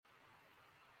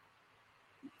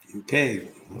Okay,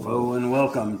 hello and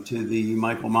welcome to the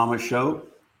Michael Mamas Show.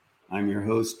 I'm your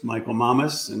host, Michael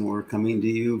Mamas, and we're coming to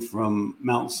you from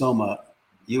Mount Soma,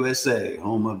 USA,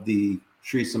 home of the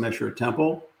Sri Someshwara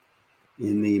Temple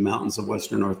in the mountains of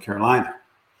Western North Carolina.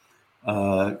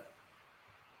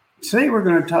 Today we're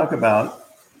going to talk about,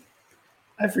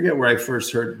 I forget where I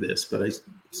first heard this, but I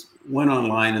went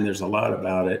online and there's a lot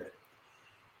about it,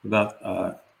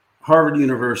 about Harvard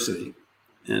University,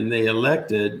 and they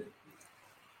elected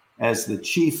as the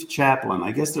chief chaplain.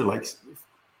 I guess they're like, at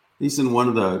least in one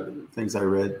of the things I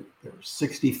read, there are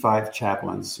 65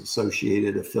 chaplains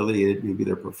associated, affiliated, maybe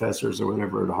they're professors or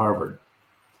whatever at Harvard.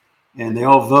 And they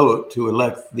all vote to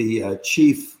elect the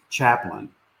chief chaplain.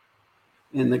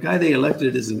 And the guy they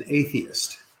elected is an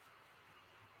atheist.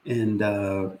 And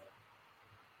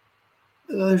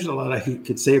there's a lot I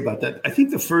could say about that. I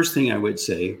think the first thing I would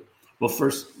say, well,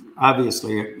 first,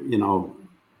 obviously,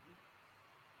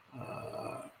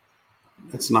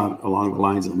 it's not along the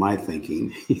lines of my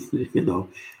thinking,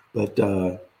 but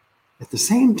at the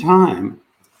same time,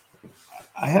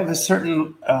 I have a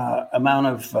certain amount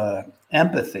of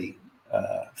empathy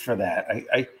for that.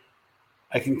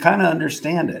 I can kind of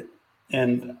understand it.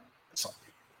 And so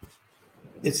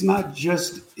it's not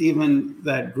just even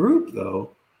that group, though.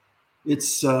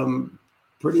 It's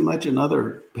pretty much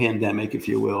another pandemic, if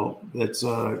you will, that's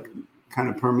kind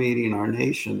of permeating our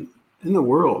nation and the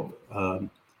world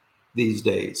these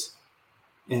days.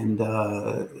 And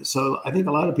so I think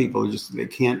a lot of people they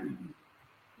can't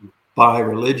buy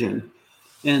religion.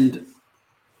 And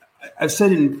I've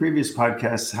said in previous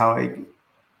podcasts how I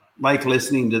like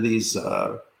listening to these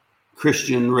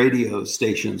Christian radio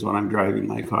stations when I'm driving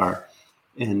my car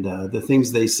and the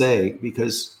things they say,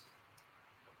 because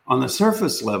on the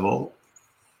surface level,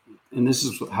 and this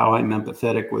is how I'm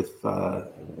empathetic with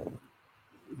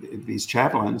these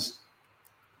chaplains,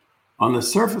 on the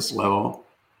surface level,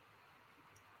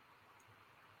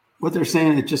 what they're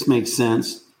saying, it just makes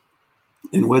sense.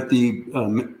 And what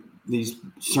these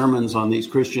sermons on these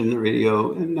Christian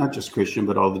radio, and not just Christian,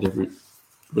 but all the different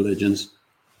religions,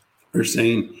 are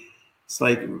saying, it's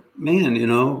like, man,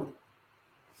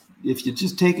 if you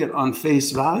just take it on face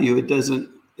value, it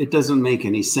doesn't make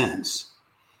any sense.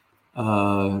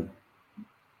 But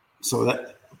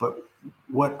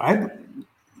what I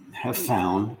have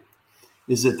found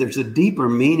is that there's a deeper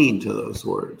meaning to those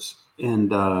words.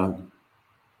 And to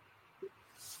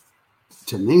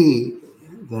me,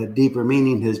 that deeper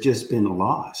meaning has just been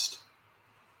lost.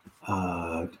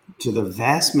 To the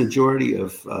vast majority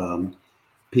of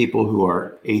people who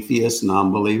are atheists,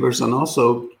 non-believers, and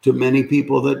also to many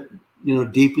people that,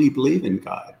 deeply believe in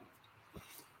God.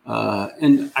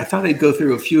 And I thought I'd go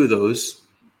through a few of those.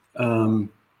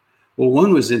 Well,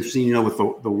 one was interesting, with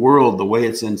the world, the way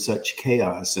it's in such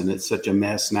chaos and it's such a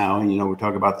mess now. And, we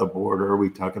talk about the border, we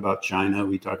talk about China,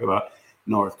 we talk about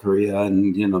North Korea,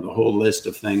 and, the whole list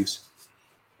of things.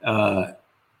 And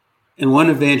one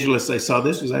evangelist I saw,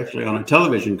 this was actually on a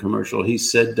television commercial. He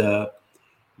said,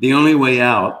 the only way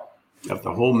out of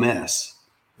the whole mess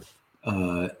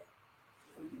that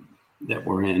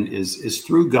we're in is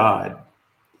through God.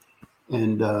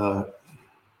 And,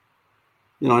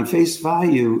 on face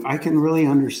value, I can really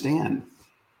understand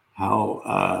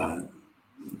how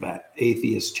that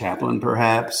atheist chaplain,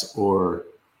 perhaps, or,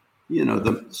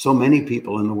 so many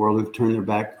people in the world who've turned their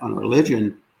back on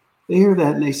religion, they hear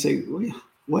that and they say,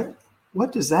 well,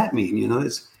 what does that mean?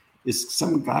 Is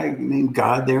some guy named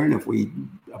God there? And if we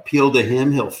appeal to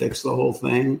him, he'll fix the whole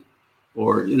thing?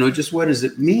 Or, just what does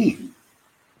it mean?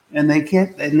 And they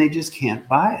just can't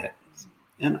buy it.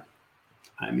 And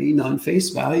I mean, on face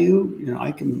value,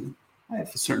 I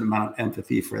have a certain amount of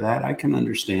empathy for that. I can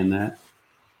understand that.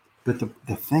 But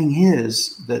the thing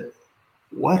is that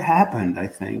what happened, I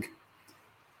think,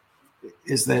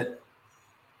 is that,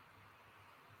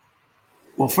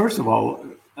 well, first of all,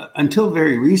 until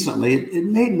very recently, it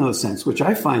made no sense, which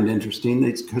I find interesting.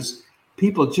 It's because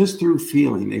people just through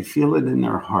feeling, they feel it in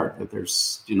their heart that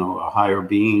there's, a higher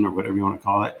being or whatever you want to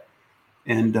call it.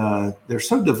 And they're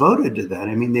so devoted to that.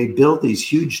 I mean, they built these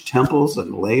huge temples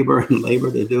and labor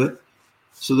to do it.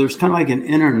 So there's kind of like an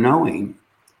inner knowing,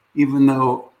 even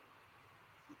though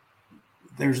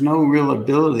there's no real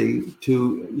ability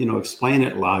to, explain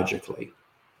it logically.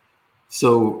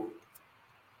 So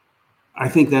I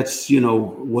think that's,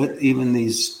 what even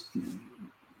these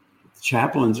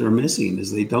chaplains are missing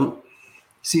is they don't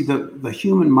see the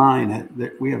human mind.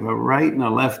 That we have a right and a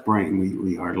left brain.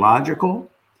 We are logical.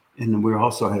 And we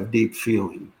also have deep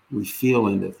feeling. We feel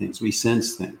into things. We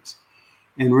sense things.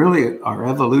 And really, our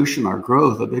evolution, our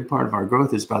growth, a big part of our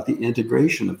growth is about the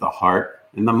integration of the heart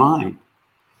and the mind.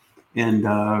 And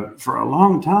for a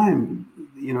long time,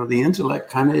 the intellect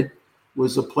kind of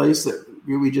was a place that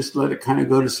we just let it kind of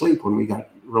go to sleep when we got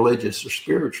religious or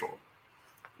spiritual.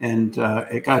 And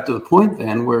it got to the point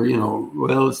then where,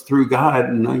 well, it's through God.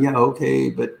 And yeah, okay.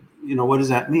 But, what does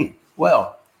that mean?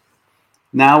 Well,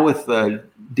 now with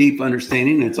deep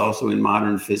understanding, it's also in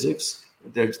modern physics,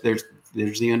 there's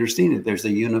the understanding. There's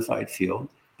a unified field.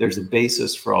 There's a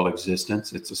basis for all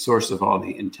existence. It's a source of all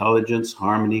the intelligence,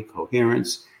 harmony,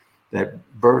 coherence that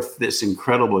birthed this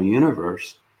incredible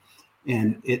universe.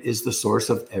 And it is the source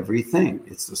of everything.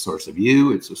 It's the source of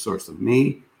you. It's the source of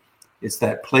me. It's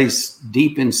that place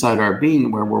deep inside our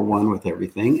being where we're one with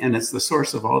everything. And it's the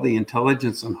source of all the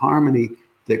intelligence and harmony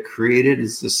that created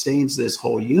and sustains this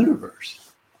whole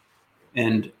universe.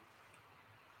 And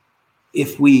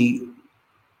if we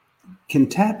can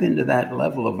tap into that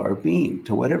level of our being,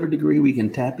 to whatever degree we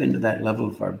can tap into that level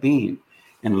of our being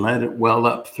and let it well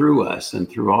up through us and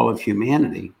through all of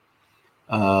humanity,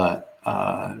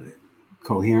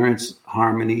 coherence,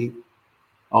 harmony,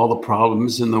 all the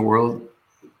problems in the world,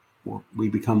 we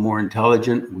become more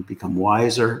intelligent, we become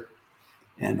wiser,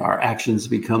 and our actions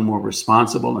become more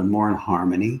responsible and more in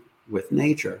harmony with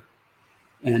nature.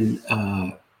 And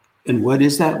what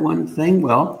is that one thing?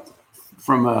 Well,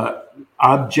 from a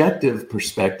objective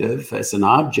perspective, as an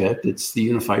object, it's the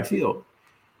unified field.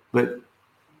 But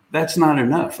that's not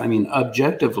enough. I mean,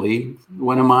 objectively,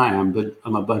 what am I?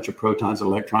 I'm a bunch of protons,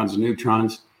 electrons, and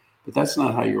neutrons. But that's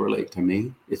not how you relate to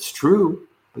me. It's true,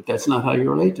 but that's not how you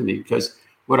relate to me, because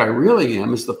what I really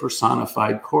am is the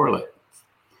personified correlate.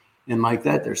 And like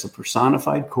that, there's a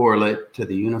personified correlate to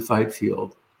the unified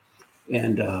field.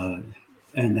 And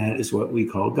that is what we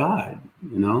call God,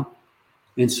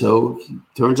 And so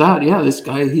turns out, yeah, this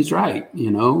guy, he's right.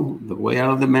 The way out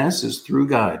of the mess is through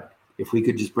God. If we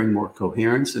could just bring more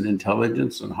coherence and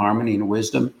intelligence and harmony and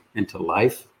wisdom into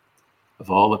life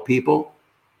of all the people,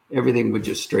 everything would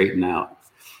just straighten out.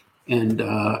 And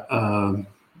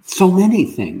so many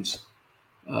things.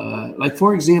 Like,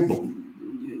 for example,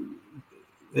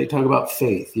 they talk about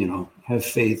faith, have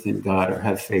faith in God or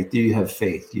have faith. Do you have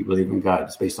faith? Do you believe in God?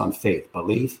 It's based on faith,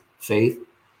 belief, faith.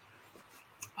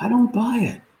 I don't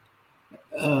buy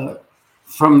it.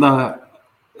 From the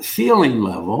feeling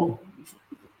level,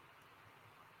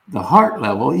 the heart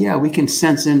level, yeah, we can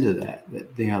sense into that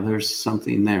there's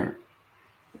something there.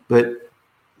 But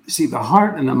see, the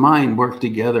heart and the mind work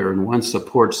together and one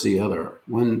supports the other.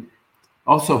 One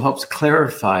also helps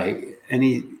clarify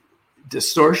any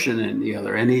distortion in the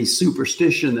other, any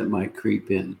superstition that might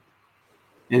creep in.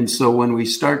 And so when we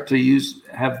start to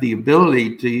have the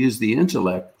ability to use the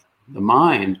intellect, the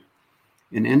mind,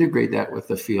 and integrate that with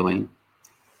the feeling,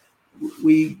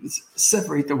 we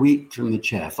separate the wheat from the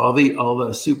chaff. All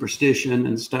the superstition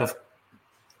and stuff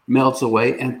melts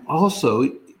away. And also,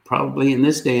 probably in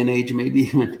this day and age, maybe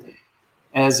even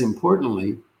as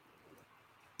importantly,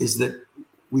 is that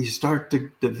we start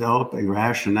to develop a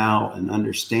rationale and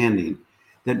understanding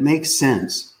that makes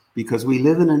sense, because we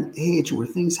live in an age where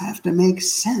things have to make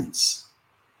sense.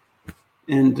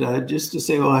 And just to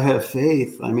say, well, I have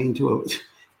faith, I mean, to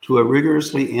a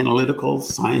rigorously analytical,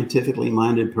 scientifically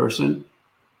minded person,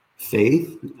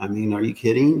 faith? I mean, are you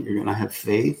kidding? You're going to have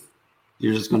faith?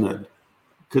 You're just going to,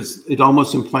 because it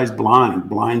almost implies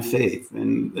blind faith.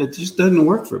 And it just doesn't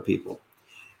work for people.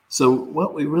 So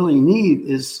what we really need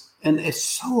is, and it's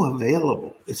so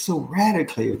available, it's so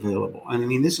radically available. I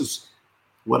mean, this is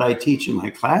what I teach in my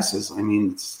classes. I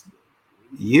mean, it's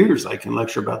years I can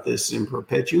lecture about this in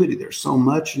perpetuity. There's so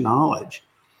much knowledge,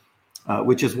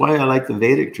 which is why I like the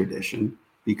Vedic tradition,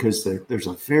 because there's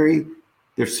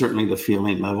certainly the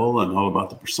feeling level and all about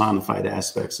the personified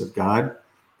aspects of God,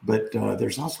 but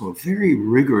there's also a very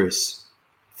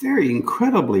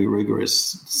incredibly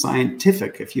rigorous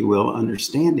scientific, if you will,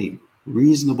 understanding,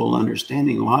 reasonable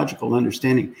understanding, logical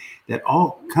understanding that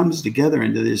all comes together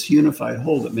into this unified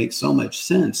whole that makes so much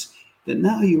sense that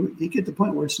now you get to the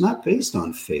point where it's not based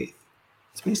on faith.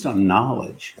 It's based on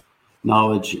knowledge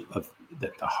of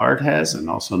that the heart has, and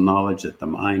also knowledge that the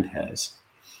mind has.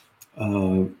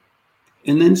 And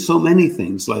then so many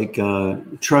things like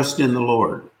trust in the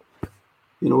Lord.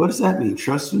 What does that mean?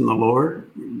 Trust in the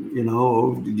Lord?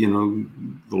 The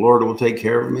Lord will take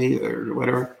care of me or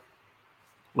whatever.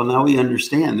 Well, now we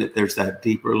understand that there's that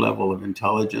deeper level of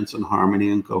intelligence and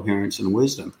harmony and coherence and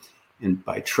wisdom. And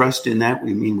by trust in that,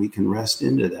 we mean we can rest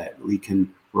into that. We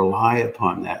can rely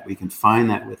upon that. We can find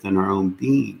that within our own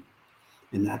being.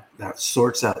 And that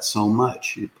sorts out so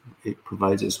much. It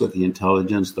provides us with the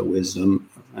intelligence, the wisdom,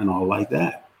 and all like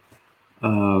that.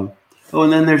 And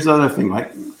then there's other things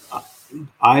like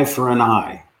eye for an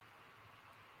eye.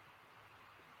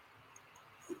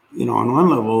 on one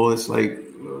level, it's like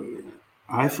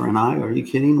eye for an eye. Are you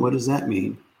kidding? What does that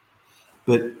mean?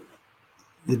 But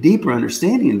the deeper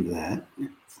understanding of that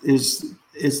is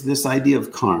this idea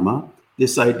of karma,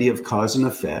 this idea of cause and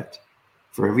effect.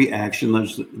 For every action,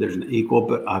 there's an equal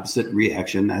but opposite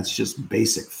reaction. That's just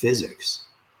basic physics,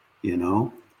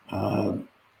 and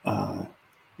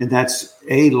that's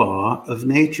a law of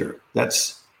nature.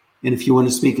 And if you want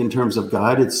to speak in terms of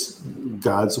God, it's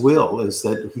God's will is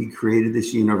that He created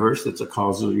this universe that's a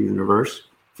causal universe.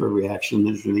 For reaction,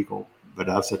 there's an equal but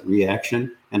opposite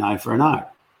reaction, an eye for an eye.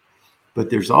 But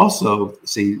there's also,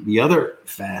 the other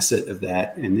facet of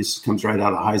that, and this comes right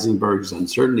out of Heisenberg's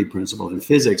uncertainty principle in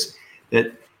physics,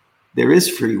 that there is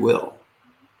free will,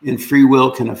 and free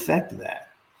will can affect that.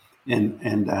 And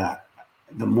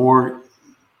the more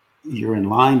you're in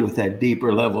line with that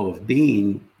deeper level of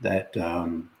being, that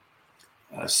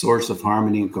source of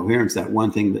harmony and coherence, that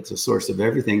one thing that's a source of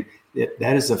everything,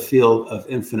 that is a field of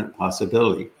infinite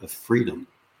possibility, of freedom,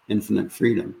 infinite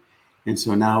freedom. And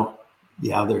so now,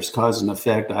 there's cause and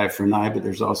effect, eye for an eye, but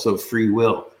there's also free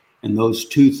will. And those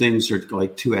two things are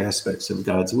like two aspects of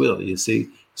God's will, you see?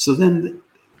 So then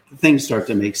things start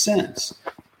to make sense.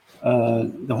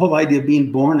 The whole idea of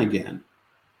being born again.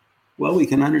 Well, we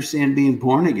can understand being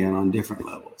born again on different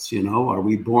levels. Are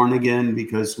we born again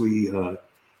because we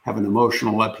have an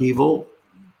emotional upheaval?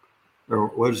 Or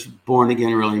what does born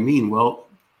again really mean? Well,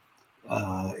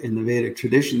 in the Vedic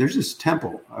tradition, there's this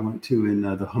temple I went to in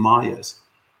the Himalayas.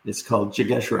 It's called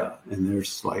Jageshwara, and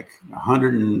there's like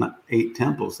 108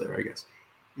 temples there, I guess,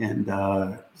 and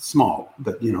small,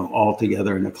 but all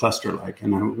together in a cluster like.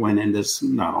 And I went into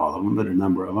not all of them, but a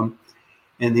number of them.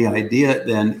 And the idea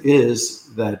then is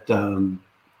that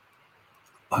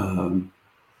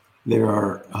there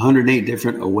are 108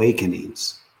 different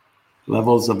awakenings,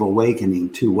 levels of awakening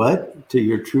to what? To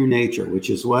your true nature, which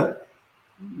is what?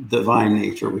 Divine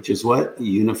nature, which is what?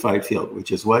 Unified field,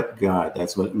 which is what? God.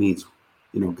 That's what it means.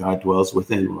 God dwells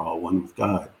within. We're all one with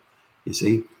God, you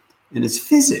see? And it's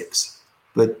physics.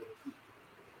 But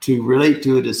to relate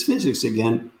to it as physics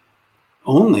again,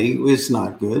 only is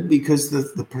not good, because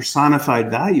the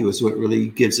personified value is what really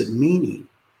gives it meaning.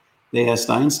 They asked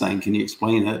Einstein, can you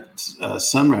explain a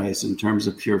sunrise in terms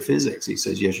of pure physics? He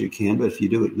says, yes, you can, but if you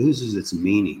do, it loses its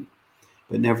meaning.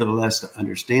 But nevertheless, to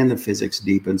understand the physics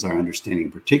deepens our understanding,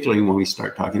 particularly when we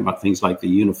start talking about things like the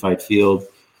unified field.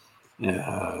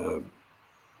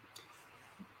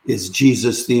 Is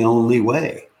Jesus the only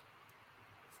way?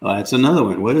 Well, that's another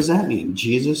one. What does that mean?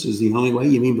 Jesus is the only way?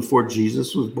 You mean before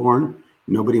Jesus was born,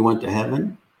 nobody went to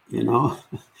heaven?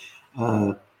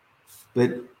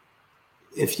 But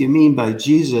if you mean by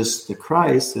Jesus the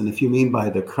Christ, and if you mean by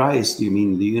the Christ, you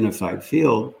mean the unified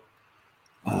field,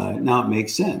 now it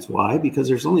makes sense. Why? Because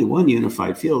there's only one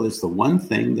unified field. It's the one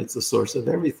thing that's the source of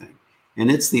everything.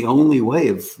 And it's the only way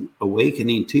of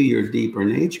awakening to your deeper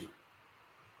nature.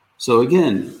 So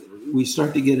again, we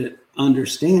start to get an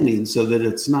understanding so that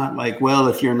it's not like, well,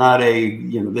 if you're not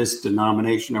this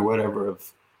denomination or whatever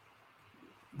of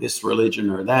this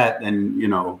religion or that, then,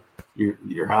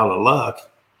 you're out of luck.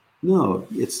 No,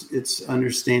 it's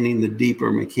understanding the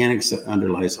deeper mechanics that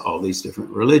underlies all these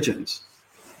different religions.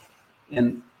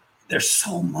 And there's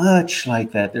so much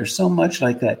like that.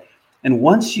 And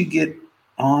once you get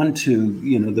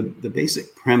onto, the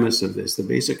basic premise of this, the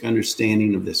basic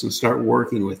understanding of this, and start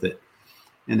working with it.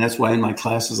 And that's why in my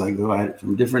classes, I go at it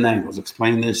from different angles,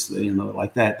 explain this,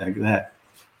 like that.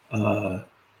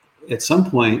 At some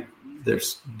point,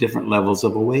 there's different levels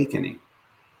of awakening.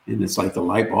 And it's like the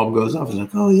light bulb goes off. It's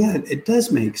like, oh yeah, it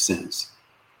does make sense.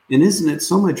 And isn't it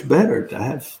so much better to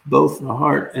have both the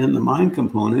heart and the mind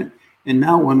component? And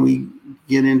now when we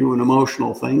get into an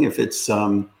emotional thing, if it's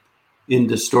in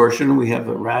distortion, we have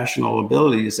a rational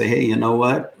ability to say, hey, you know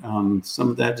what? Some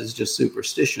of that is just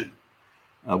superstition.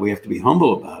 We have to be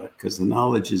humble about it because the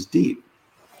knowledge is deep.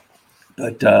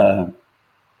 But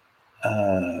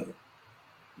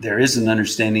there is an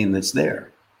understanding that's there.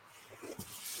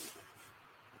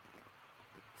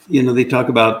 They talk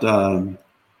about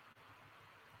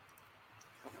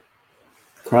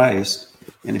Christ,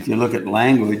 and if you look at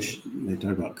language, they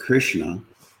talk about Krishna.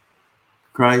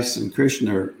 Christ and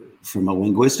Krishna, from a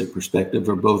linguistic perspective,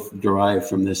 are both derived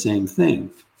from the same thing.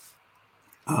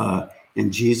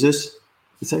 And Jesus,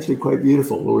 it's actually quite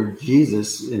beautiful. Lord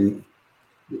Jesus, in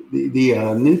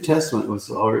the New Testament was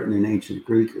all written in ancient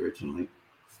Greek originally.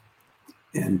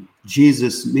 And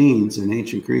Jesus means, in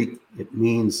ancient Greek, it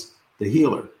means the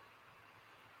healer.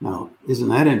 Now, isn't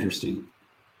that interesting?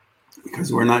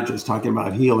 Because we're not just talking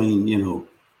about healing,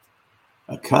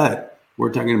 a cut.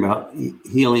 We're talking about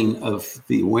healing of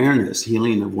the awareness,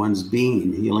 healing of one's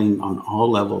being, healing on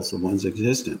all levels of one's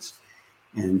existence.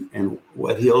 And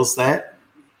what heals that?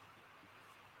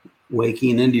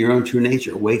 Waking into your own true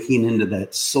nature, waking into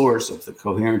that source of the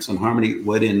coherence and harmony,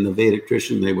 what in the Vedic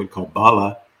tradition they would call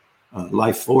Bala,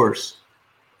 life force,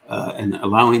 and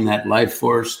allowing that life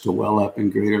force to well up in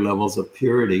greater levels of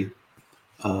purity.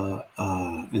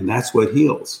 And that's what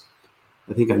heals.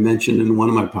 I think I mentioned in one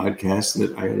of my podcasts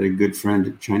that I had a good friend,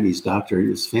 a Chinese doctor. He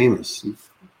was famous. He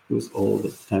was old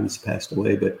at the time he's passed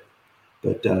away, but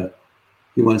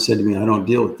he once said to me, "I don't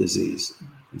deal with disease."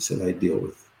 He said, "I deal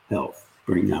with health,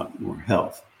 bring out more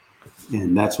health."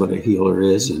 And that's what a healer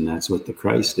is, and that's what the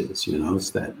Christ is. It's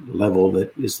that level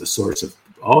that is the source of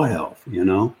all health.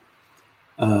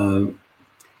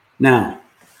 Now,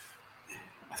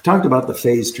 I've talked about the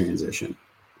phase transition,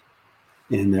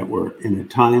 and that we're in a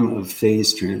time of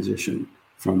phase transition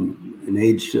from an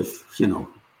age of,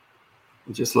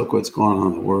 just look what's going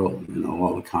on in the world,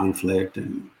 all the conflict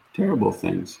and terrible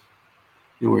things.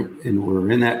 And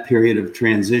we're in that period of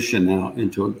transition now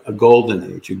into a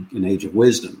golden age, an age of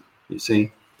wisdom, you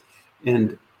see.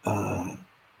 And I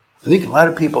think a lot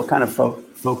of people kind of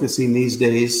focusing these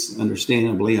days,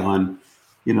 understandably, on,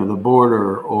 the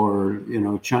border or,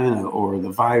 China or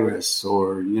the virus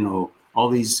or, all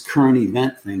these current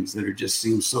event things that are just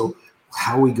seem so,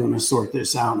 how are we going to sort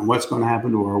this out and what's going to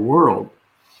happen to our world?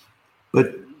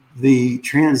 But the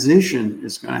transition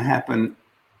is going to happen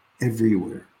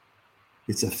everywhere.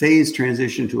 It's a phase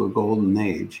transition to a golden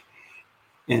age.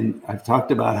 And I've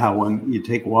talked about how when you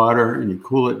take water and you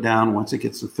cool it down, once it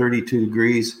gets to 32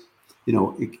 degrees,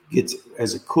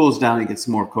 as it cools down, it gets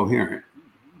more coherent,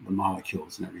 the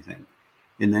molecules and everything.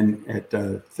 And then at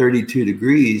 32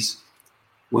 degrees,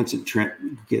 once it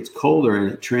gets colder and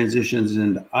it transitions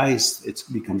into ice, it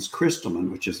becomes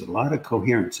crystalline, which is a lot of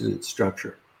coherence in its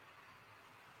structure.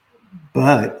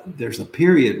 But there's a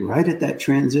period right at that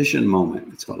transition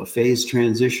moment. It's called a phase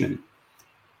transition,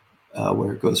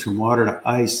 where it goes from water to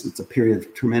ice. It's a period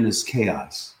of tremendous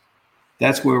chaos.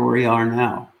 That's where we are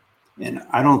now. And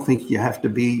I don't think you have to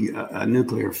be a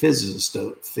nuclear physicist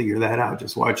to figure that out.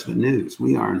 Just watch the news.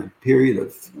 We are in a period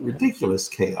of ridiculous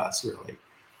chaos, really.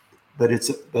 But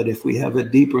if we have a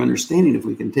deeper understanding, if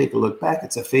we can take a look back,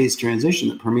 it's a phase transition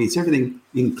that permeates everything,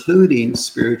 including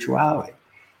spirituality,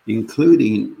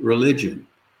 including religion.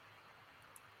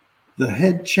 The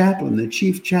head chaplain, the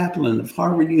chief chaplain of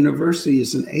Harvard University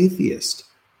is an atheist.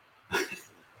 I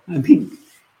mean,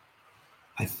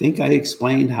 I think I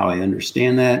explained how I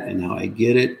understand that and how I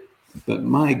get it, but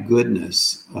my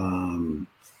goodness,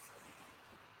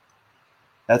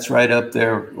 that's right up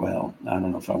there. Well, I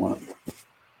don't know if I want to.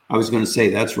 I was going to say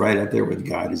that's right up there with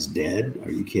God is dead. Are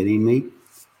you kidding me?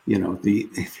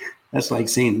 That's like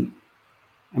saying,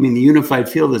 the unified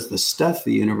field is the stuff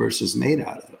the universe is made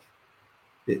out of.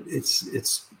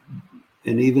 It's,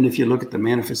 and even if you look at the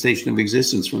manifestation of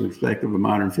existence from the perspective of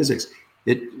modern physics,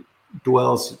 it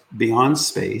dwells beyond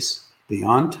space,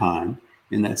 beyond time.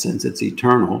 In that sense, it's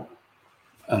eternal.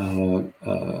 And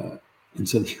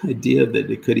so the idea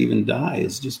that it could even die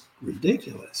is just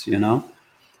ridiculous,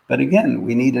 But again,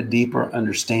 we need a deeper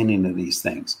understanding of these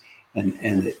things. And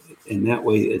in that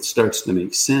way, it starts to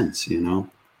make sense, And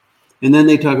then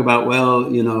they talk about,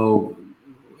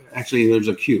 actually, there's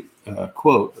a cute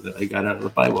quote that I got out of the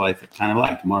Bible I kind of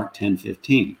liked, Mark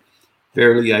 10:15.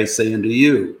 Verily I say unto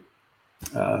you,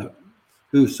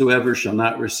 whosoever shall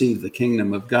not receive the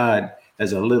kingdom of God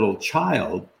as a little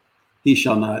child, he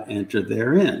shall not enter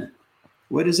therein.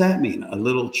 What does that mean? A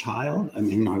little child?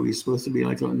 Are we supposed to be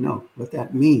like, no, what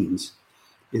that means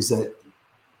is that,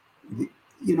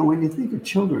 when you think of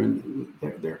children,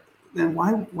 then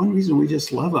one reason we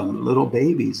just love them, little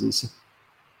babies, and so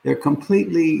they're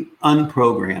completely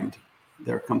unprogrammed.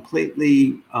 They're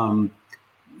completely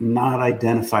not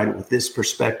identified with this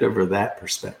perspective or that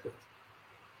perspective.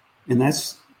 And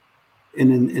that's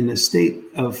in a state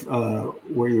of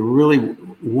where you're really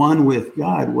one with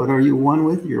God. What are you one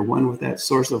with? You're one with that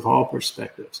source of all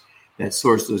perspectives. That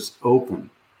source that's open.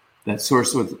 That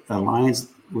source aligns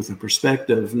with a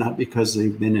perspective, not because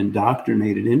they've been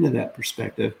indoctrinated into that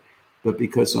perspective, but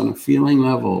because on a feeling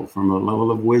level, from a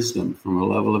level of wisdom, from a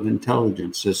level of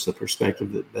intelligence, it's the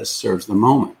perspective that best serves the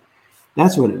moment.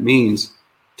 That's what it means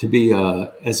to be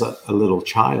as a little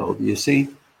child, you see?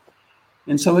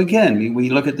 And so again,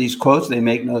 we look at these quotes, they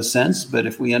make no sense, but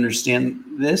if we understand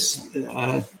this,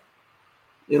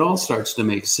 it all starts to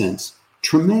make sense.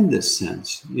 Tremendous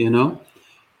sense,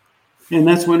 And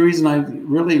that's one reason I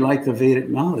really like the Vedic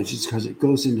knowledge, is because it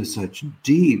goes into such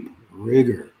deep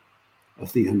rigor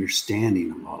of the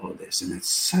understanding of all of this. And it's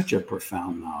such a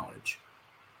profound knowledge.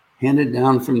 handed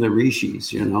down from the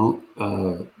rishis,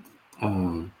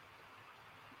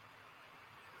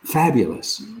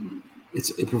 fabulous.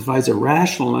 It provides a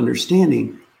rational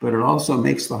understanding, but it also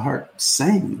makes the heart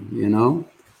sing,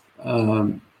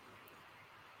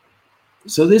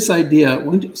 So this idea,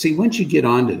 once you get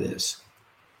onto this,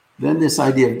 then this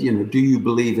idea of, do you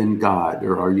believe in God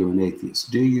or are you an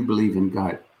atheist? Do you believe in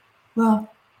God? Well,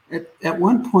 at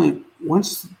one point,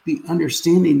 once the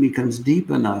understanding becomes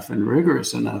deep enough and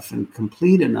rigorous enough and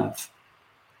complete enough,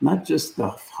 not just the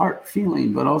heart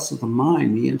feeling, but also the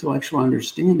mind, the intellectual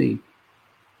understanding,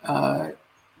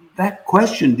 that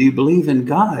question, do you believe in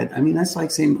God? I mean, that's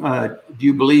like saying, do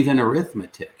you believe in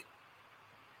arithmetic?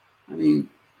 I mean,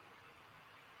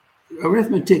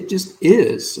 arithmetic just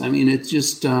is. I mean, it's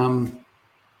just,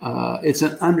 it's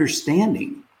an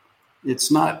understanding.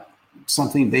 It's not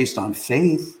something based on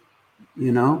faith,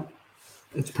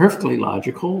 It's perfectly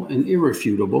logical and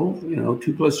irrefutable.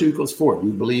 2 + 2 = 4.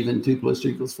 You believe in 2 +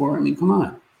 2 = 4? I mean, come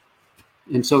on.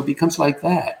 And so it becomes like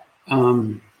that.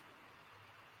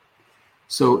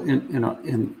 So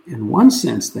in one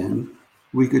sense, then,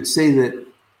 we could say that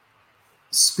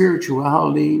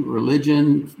spirituality,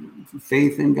 religion,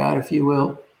 faith in God, if you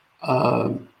will,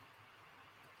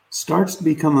 starts to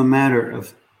become a matter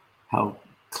of how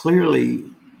clearly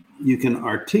you can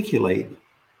articulate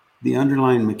the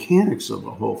underlying mechanics of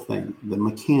the whole thing, the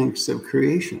mechanics of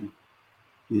creation,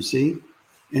 you see?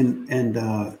 And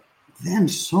then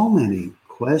so many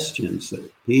questions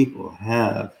that people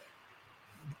have,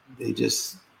 the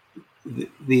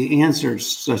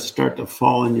answers just start to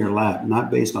fall in your lap, not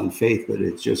based on faith, but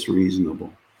it's just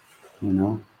reasonable,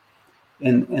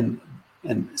 And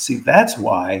see, that's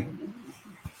why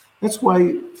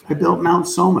I built Mount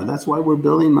Soma. That's why we're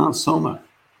building Mount Soma.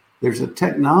 There's a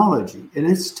technology, and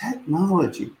it's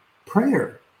technology.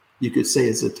 Prayer, you could say,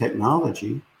 is a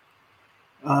technology.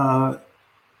 But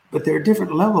there are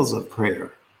different levels of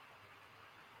prayer.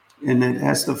 And it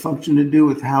has the function to do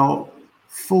with how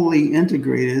fully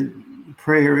integrated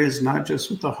prayer is, not just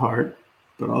with the heart,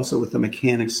 but also with the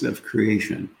mechanics of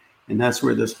creation. And that's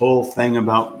where this whole thing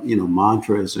about,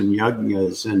 mantras and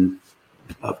yajnas and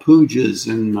pujas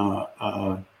and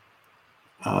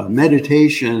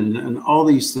meditation and all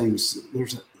these things,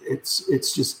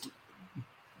 it's just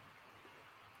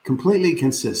completely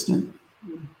consistent,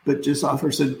 but just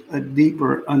offers a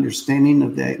deeper understanding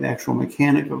of the actual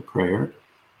mechanic of prayer.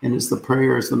 And as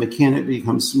the mechanic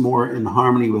becomes more in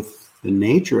harmony with the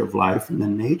nature of life and the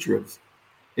nature of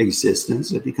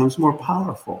existence, it becomes more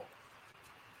powerful.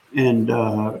 And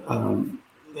I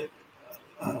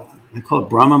call it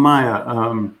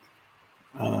Brahmamaya.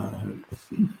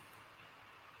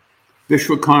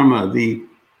 Vishwakarma,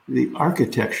 the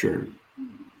architecture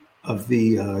of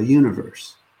the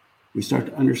universe. We start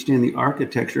to understand the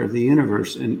architecture of the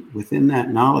universe, and within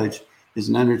that knowledge is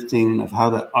an understanding of how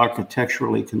to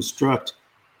architecturally construct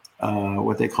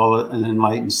what they call an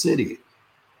enlightened city,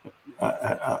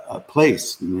 a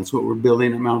place. And that's what we're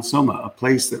building at Mount Soma, a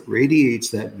place that radiates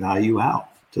that value out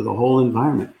to the whole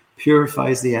environment,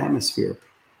 purifies the atmosphere,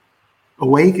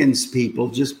 awakens people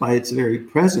just by its very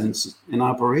presence in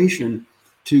operation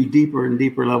to deeper and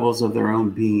deeper levels of their own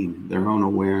being, their own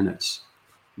awareness.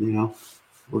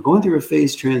 We're going through a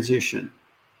phase transition.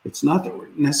 It's not that we're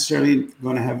necessarily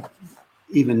going to have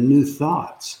even new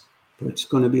thoughts, but it's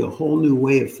going to be a whole new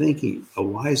way of thinking, a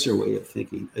wiser way of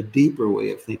thinking, a deeper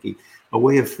way of thinking, a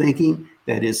way of thinking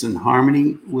that is in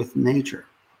harmony with nature.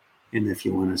 And if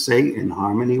you want to say, in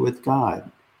harmony with God.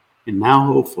 And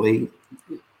now, hopefully,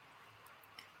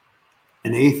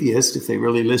 an atheist, if they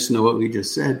really listen to what we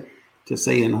just said, to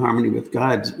say in harmony with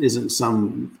God isn't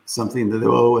something that,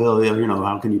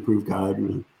 how can you prove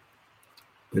God?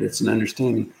 But it's an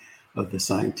understanding of the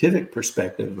scientific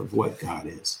perspective of what God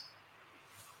is.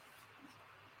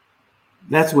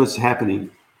 That's what's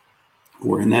happening.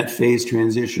 We're in that phase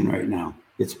transition right now.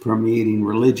 It's permeating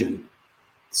religion.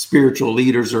 Spiritual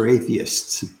leaders are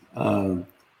atheists.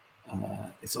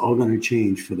 It's all going to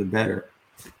change for the better.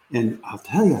 And I'll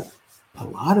tell you, a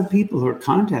lot of people who are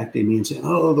contacting me and saying,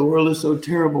 oh, the world is so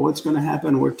terrible. What's going to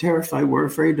happen? We're terrified. We're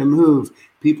afraid to move.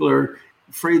 People are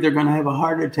afraid they're going to have a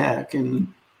heart attack.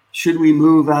 And should we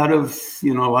move out of,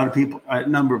 a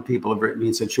number of people have written me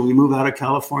and said, should we move out of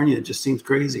California? It just seems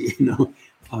crazy.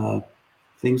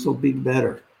 Things will be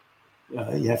better.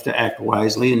 You have to act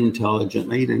wisely and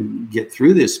intelligently to get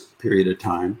through this period of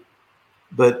time.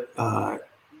 But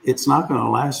it's not going to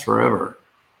last forever.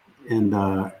 And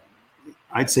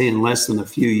I'd say in less than a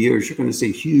few years, you're going to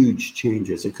see huge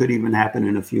changes. It could even happen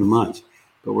in a few months.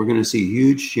 But we're going to see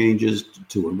huge changes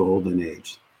to a golden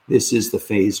age. This is the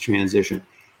phase transition.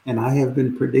 And I have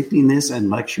been predicting this and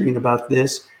lecturing about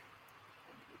this.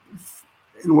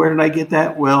 And where did I get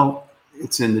that? Well,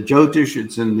 it's in the Jyotish,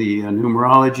 it's in the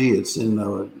numerology, it's in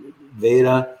the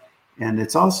Veda, and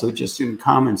it's also just in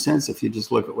common sense if you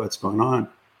just look at what's going on.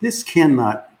 This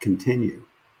cannot continue.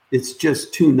 It's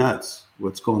just too nuts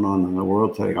what's going on in the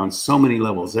world today on so many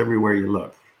levels, everywhere you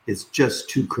look. It's just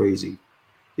too crazy.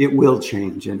 It will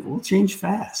change, and it will change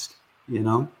fast,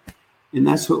 and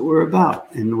that's what we're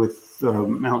about. And with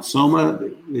Mount Soma,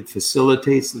 it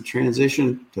facilitates the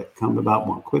transition to come about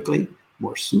more quickly,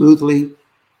 more smoothly,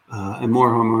 and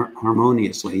more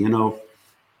harmoniously.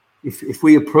 If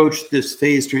we approach this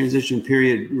phase transition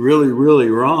period really, really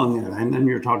wrong, and then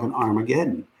you're talking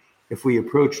Armageddon. If we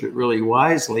approached it really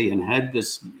wisely and had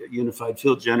this unified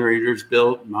field generators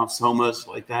built, Mount Somas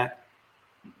like that,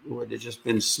 it would have just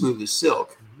been smooth as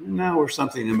silk. And now we're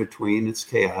something in between. It's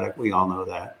chaotic. We all know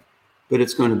that. But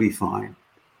it's going to be fine.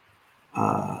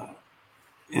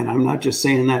 And I'm not just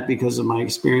saying that because of my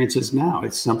experiences now.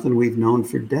 It's something we've known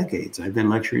for decades. I've been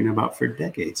lecturing about for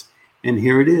decades. And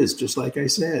here it is, just like I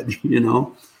said,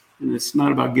 And it's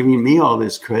not about giving me all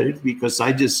this credit because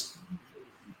I just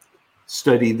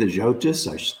studied the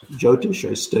Jyotish.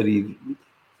 I studied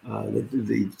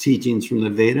the teachings from the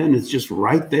Veda, and it's just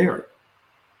right there.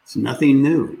 It's nothing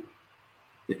new.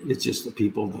 It's just the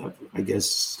people that, I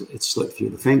guess, it slipped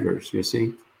through the fingers, you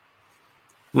see.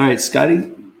 All right,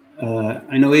 Scotty.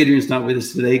 I know Adrian's not with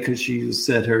us today because she's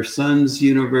at her son's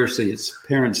university. It's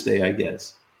Parents' Day, I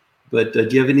guess. But do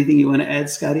you have anything you want to add,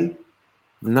 Scotty?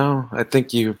 No, I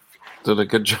think you did a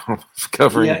good job of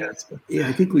covering it. Yeah,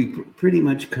 I think we pretty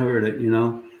much covered it,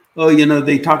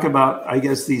 they talk about, I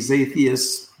guess, these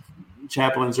atheist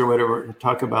chaplains or whatever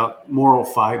talk about moral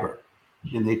fiber.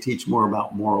 And they teach more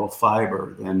about moral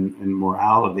fiber and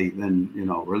morality than,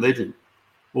 religion.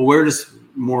 Well, where does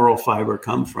moral fiber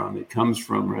come from? It comes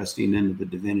from resting into the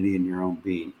divinity in your own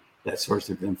being, that source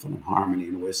of infinite harmony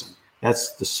and wisdom.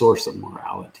 That's the source of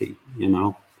morality,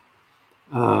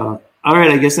 All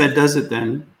right, I guess that does it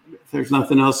then. If there's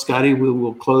nothing else, Scotty, we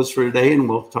will close for today, and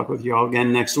we'll talk with you all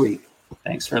again next week.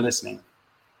 Thanks for listening.